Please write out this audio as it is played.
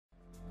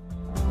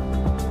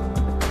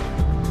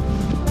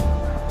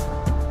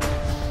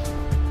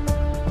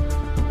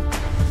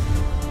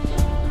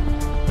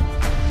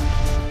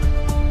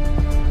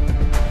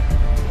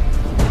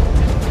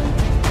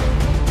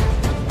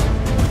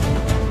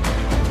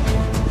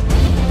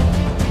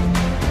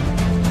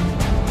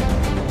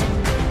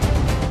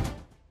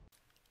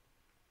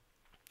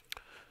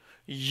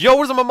Yo,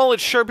 what's up, my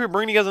mullet? Sharp here,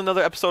 bringing you guys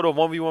another episode of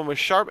 1v1 with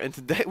Sharp, and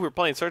today we're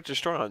playing Search and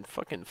Destroy on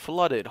fucking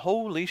Flooded.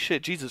 Holy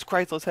shit, Jesus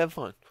Christ, let's have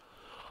fun.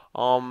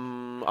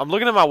 I'm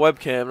looking at my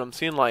webcam, and I'm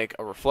seeing, like,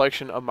 a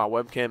reflection of my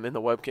webcam in the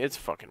webcam. It's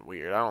fucking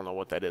weird. I don't know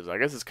what that is. I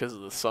guess it's because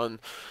of the sun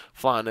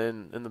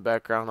flying in the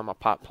background on my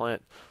pot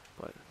plant,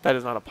 but that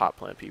is not a pot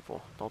plant,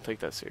 people. Don't take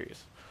that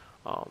serious.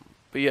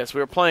 But yes,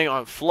 we were playing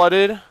on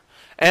Flooded,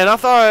 and I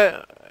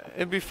thought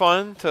it'd be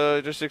fun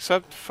to just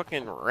accept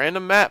fucking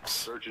random maps.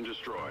 Search and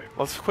destroy.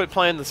 Let's quit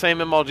playing the same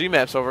MLG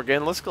maps over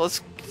again. Let's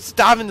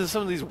dive into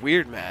some of these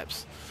weird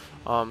maps.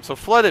 So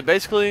Flooded,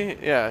 basically,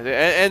 yeah.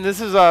 And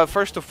this is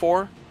first to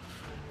 4,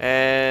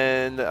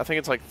 and I think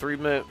it's like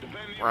 3-minute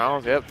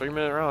rounds. Yep,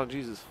 3-minute round.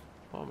 Jesus.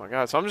 Oh my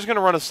God. So I'm just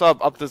gonna run a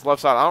sub up this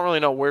left side. I don't really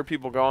know where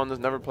people go on this.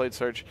 Never played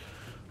Search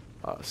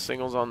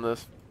singles on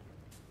this.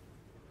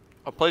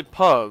 I played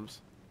pubs.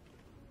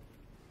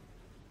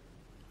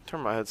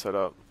 Turn my headset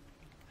up.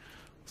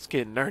 Let's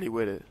get nerdy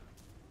with it.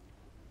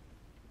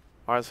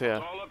 Alright, so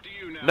yeah.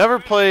 Never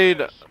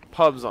played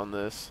pubs on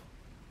this.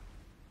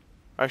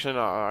 Actually, no.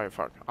 Alright,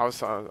 fuck. I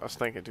was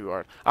thinking too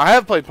hard. I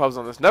have played pubs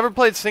on this. Never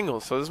played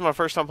singles, so this is my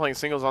first time playing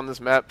singles on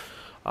this map.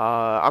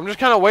 I'm just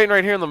kind of waiting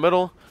right here in the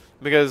middle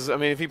because, I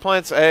mean, if he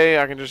plants A,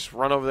 I can just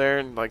run over there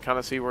and, like, kind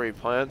of see where he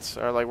plants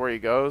or, like, where he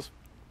goes.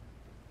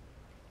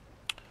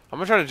 I'm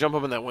going to try to jump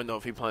up in that window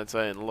if he plants A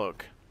and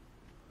look.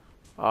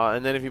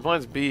 And then if he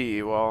plants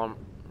B, well,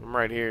 I'm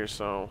right here,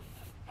 so...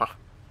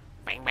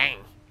 Bang, bang.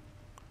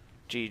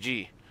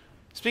 GG.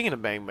 Speaking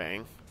of bang,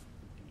 bang.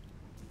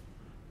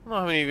 I don't know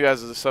how many of you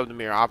guys are subbed to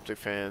me are Optic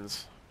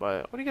fans,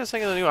 but what do you guys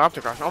think of the new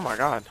Optic Rush? Oh my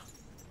God.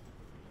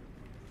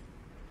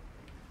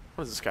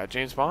 What is this guy,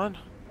 James Bond?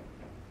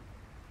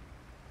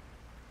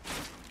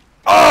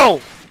 Oh!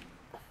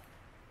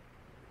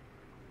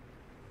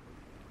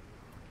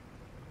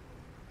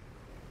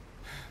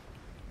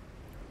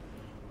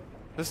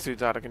 This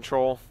dude's out of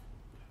control.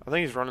 I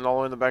think he's running all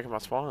the way in the back of my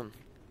spawn.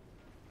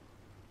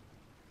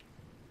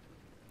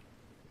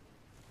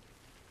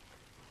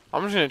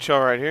 I'm just gonna chill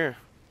right here.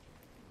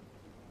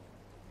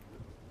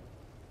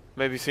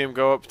 Maybe see him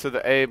go up to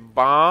the A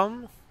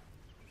bomb.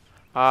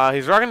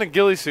 He's rocking the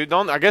ghillie suit.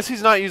 I guess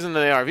he's not using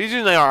the AR. If he's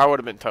using the AR, I would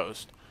have been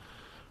toast.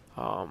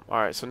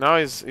 Alright, so now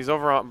he's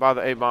over by the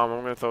A bomb.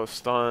 I'm gonna throw a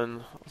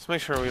stun. Let's make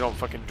sure we don't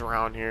fucking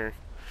drown here.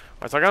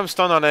 Alright, so I got him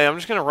stunned on A. I'm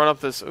just gonna run up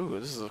this. Ooh,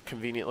 this is a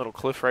convenient little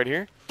cliff right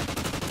here.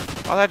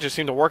 Oh, that just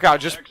seemed to work out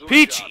just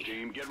peachy. I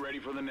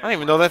didn't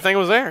even know that thing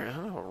was there.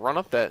 I'll run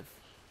up that.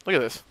 Look at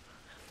this.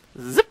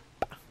 Zip.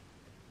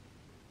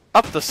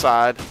 Up the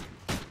side.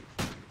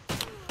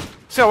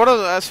 So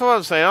that's what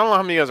I'm saying. I don't know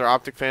how many of you guys are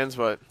Optic fans,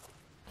 but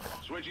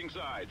Switching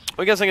sides. what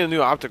do you guys think of the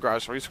new Optic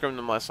Rush? We scrimmed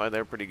them last night. They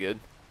were pretty good.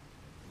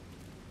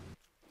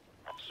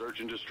 Search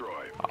and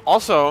destroy.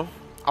 Also,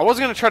 I was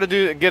gonna try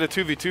to get a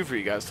 2v2 for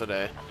you guys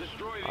today.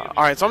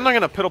 All right, so I'm not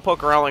gonna piddle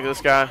poke around like this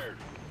guy.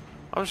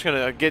 I'm just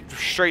gonna get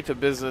straight to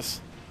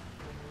business.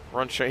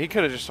 Run straight. He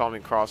could have just saw me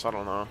cross. I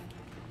don't know.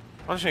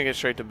 I'm just gonna get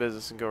straight to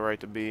business and go right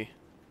to B.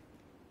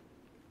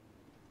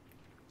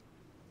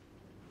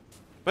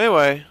 But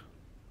anyway,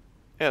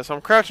 yeah, so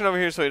I'm crouching over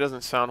here so he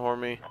doesn't sound whore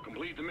me.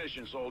 Complete the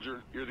mission,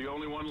 soldier. You're the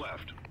only one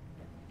left.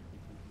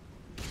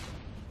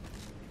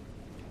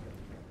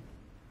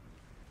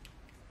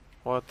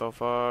 What the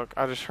fuck?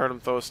 I just heard him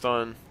throw a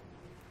stun.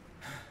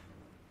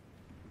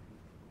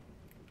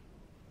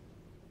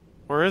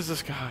 Where is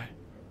this guy?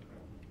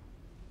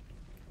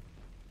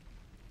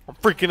 I'm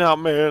freaking out,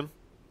 man.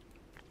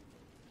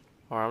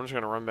 Alright, I'm just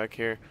gonna run back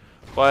here.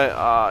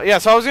 But, yeah,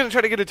 so I was gonna try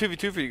to get a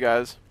 2v2 for you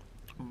guys.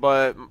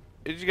 But...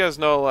 did you guys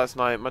know last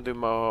night my dude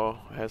Moho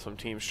had some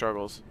team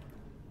struggles?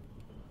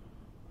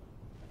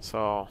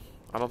 So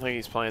I don't think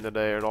he's playing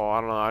today at all.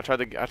 I don't know. I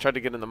tried to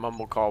get in the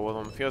Mumble call with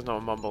him. If you guys know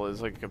what Mumble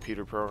is, like a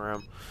computer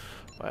program.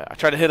 But I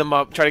tried to hit him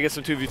up, try to get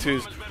some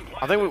 2v2s.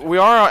 I think we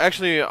are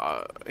actually.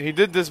 He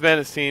did disband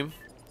his team,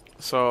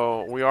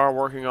 so we are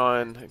working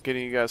on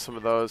getting you guys some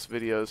of those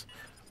videos,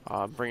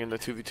 bringing the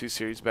 2v2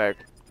 series back.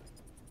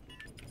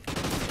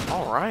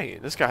 All right,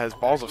 this guy has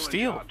balls of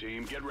steel. What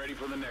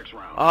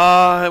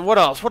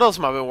else? What else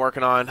have I been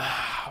working on?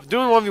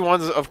 Doing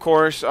 1v1s, of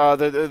course.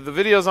 The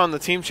videos on the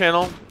team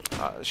channel,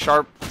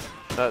 Sharp.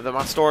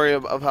 My story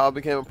of how I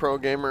became a pro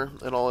gamer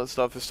and all that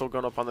stuff is still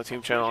going up on the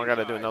team channel. I got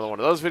to do another one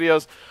of those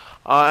videos.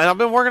 And I've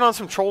been working on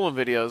some trolling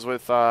videos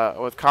with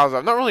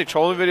Kazab. Not really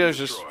trolling videos,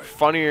 just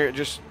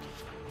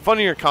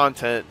funnier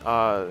content,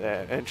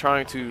 and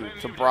trying to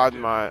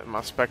broaden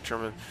my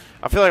spectrum. And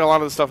I feel like a lot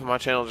of the stuff on my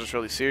channel is just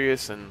really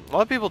serious, and a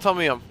lot of people tell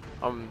me I'm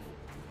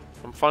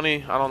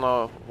funny. I don't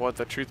know what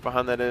the truth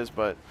behind that is,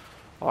 but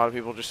a lot of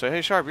people just say,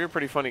 "Hey, Sharp, you're a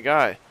pretty funny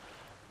guy."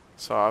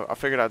 So I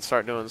figured I'd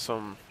start doing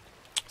some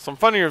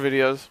funnier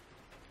videos.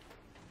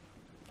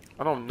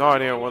 I don't have no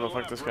idea where the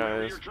fuck this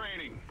guy is.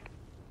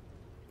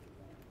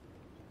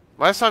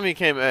 Last time he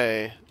came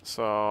A,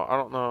 so I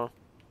don't know.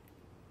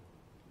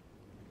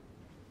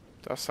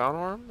 Do I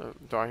sound him?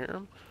 Do I hear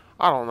him?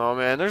 I don't know,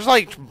 man. There's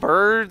like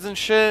birds and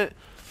shit.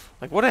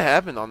 Like, what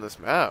happened on this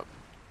map?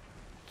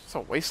 It's a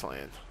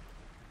wasteland.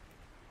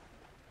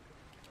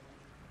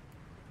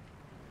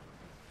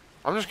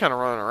 I'm just kind of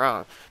running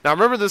around. Now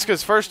remember, this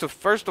goes first to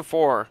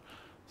 4,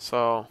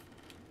 so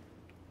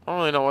I don't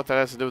really know what that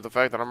has to do with the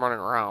fact that I'm running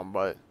around,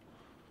 but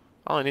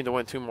I only need to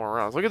win 2 more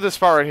rounds. Look at this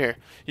spot right here.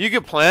 You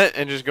can plant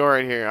and just go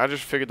right here. I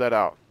just figured that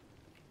out.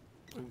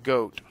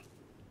 Goat.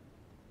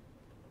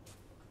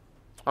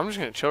 I'm just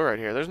going to chill right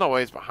here. There's no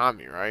way he's behind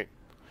me, right?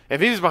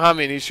 If he's behind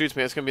me and he shoots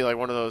me, it's going to be like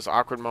one of those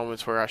awkward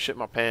moments where I shit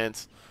my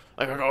pants.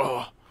 Like, I go,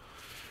 oh.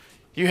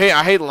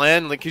 I hate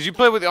LAN. Like, because you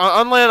play with...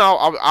 On LAN,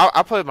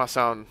 I play with my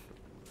sound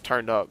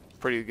turned up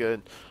pretty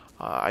good.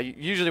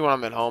 Usually when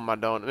I'm at home, I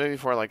don't. Maybe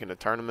for like in a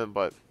tournament,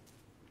 but...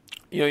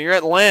 You know, you're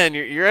at LAN,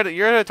 you're at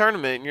a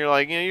tournament, and you're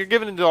like, you know, you're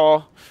giving it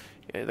all.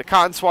 You know, the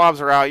cotton swabs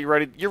are out. You're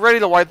ready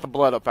to wipe the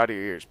blood up out of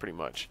your ears, pretty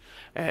much.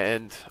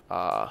 And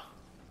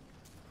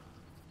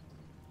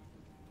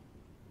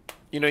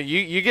you know,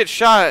 you get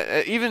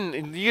shot.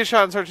 Even you get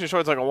shot in search and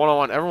destroy. It's like a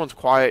 1-on-1. Everyone's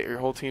quiet. Your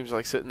whole team's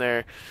like sitting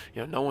there.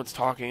 You know, no one's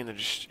talking. They're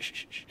just shh,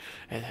 shh, shh,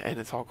 and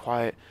it's all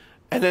quiet.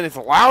 And then it's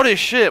loud as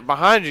shit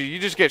behind you. You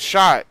just get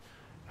shot.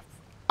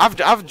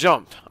 I've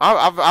jumped.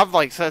 I've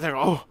like sat there.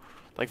 Oh,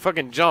 like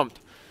fucking jumped.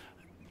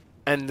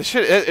 And the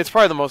shit, it's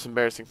probably the most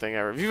embarrassing thing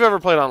ever. If you've ever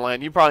played on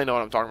LAN, you probably know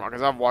what I'm talking about,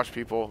 because I've watched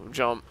people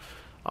jump.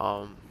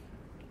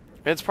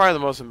 It's probably the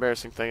most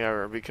embarrassing thing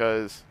ever,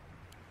 because,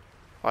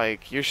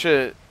 like, your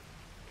shit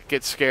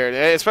gets scared,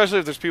 especially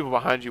if there's people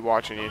behind you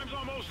watching you.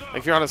 Like,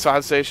 if you're on a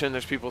side station,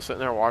 there's people sitting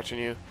there watching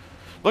you.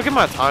 Look at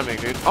my timing,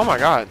 dude. Oh my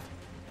god.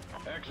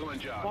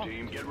 Excellent job,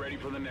 team. Get ready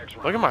for the next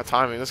round. Look at my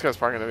timing. This guy's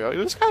probably gonna be like,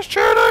 this guy's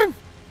cheating!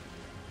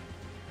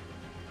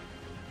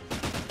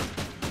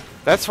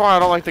 That's why I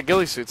don't like the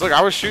ghillie suits. Look,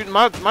 I was shooting.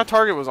 My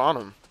target was on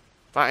him.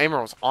 My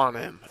aimer was on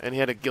him, and he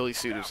had a ghillie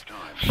suit. He was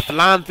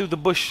flying through the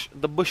bush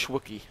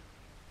Wookie.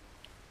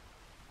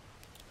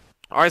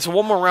 All right, so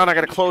one more round. I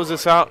got to close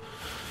this out.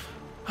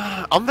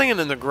 I'm thinking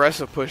an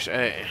aggressive push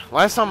A.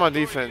 Last time on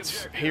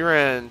defense, he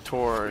ran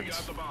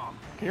towards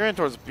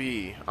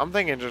B. I'm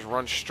thinking just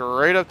run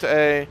straight up to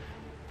A.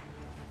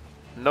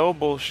 No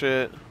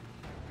bullshit.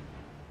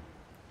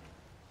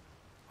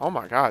 Oh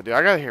my god, dude!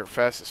 I got here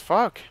fast as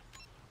fuck.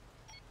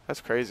 That's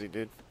crazy,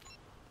 dude.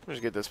 I'm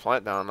just get this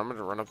plant down. I'm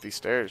gonna run up these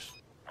stairs.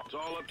 It's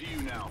all up to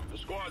you now. The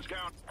squad's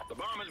count. The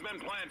bomb has been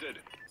planted.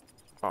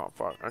 Oh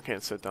fuck! I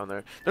can't sit down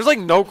there. There's like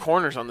no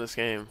corners on this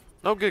game.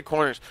 No good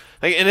corners.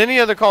 Like in any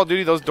other Call of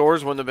Duty, those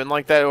doors wouldn't have been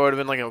like that. It would have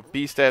been like a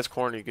beast-ass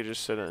corner you could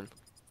just sit in.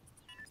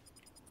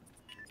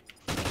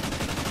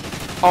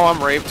 Oh,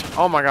 I'm raped.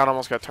 Oh my god! I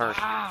almost got turned.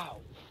 Wow.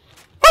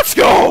 Let's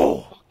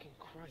go! Fucking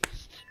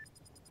Christ.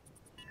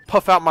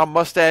 Puff out my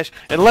mustache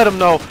and let them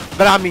know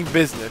that I mean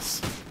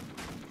business.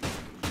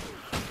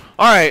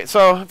 Alright,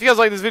 so if you guys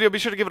like this video, be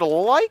sure to give it a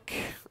like.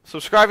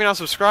 Subscribe if you're not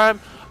subscribed.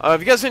 If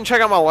you guys didn't check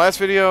out my last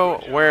video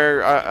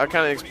where I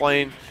kind of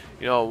explained,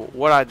 you know,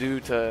 what I do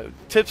to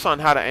tips on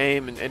how to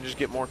aim and just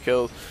get more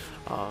kills.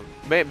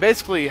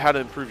 Basically how to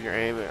improve your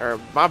aim, or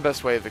my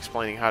best way of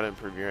explaining how to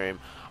improve your aim.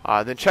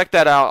 Then check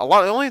that out.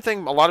 The only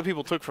thing a lot of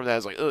people took from that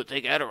is like, oh,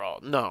 take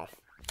Adderall. No.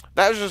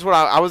 That was just what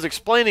I was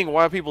explaining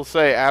why people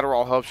say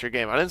Adderall helps your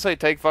game. I didn't say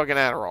take fucking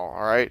Adderall,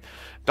 alright?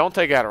 Don't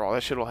take Adderall.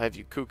 That shit will have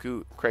you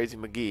cuckoo, crazy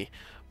McGee.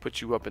 Put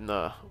you up in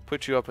the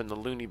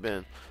loony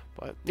bin.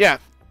 But yeah,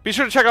 be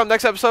sure to check out the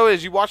next episode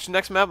as you watch the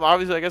next map.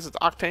 Obviously, I guess it's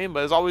Octane,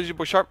 but as always, your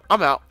boy Sharp.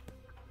 I'm out.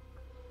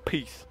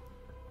 Peace.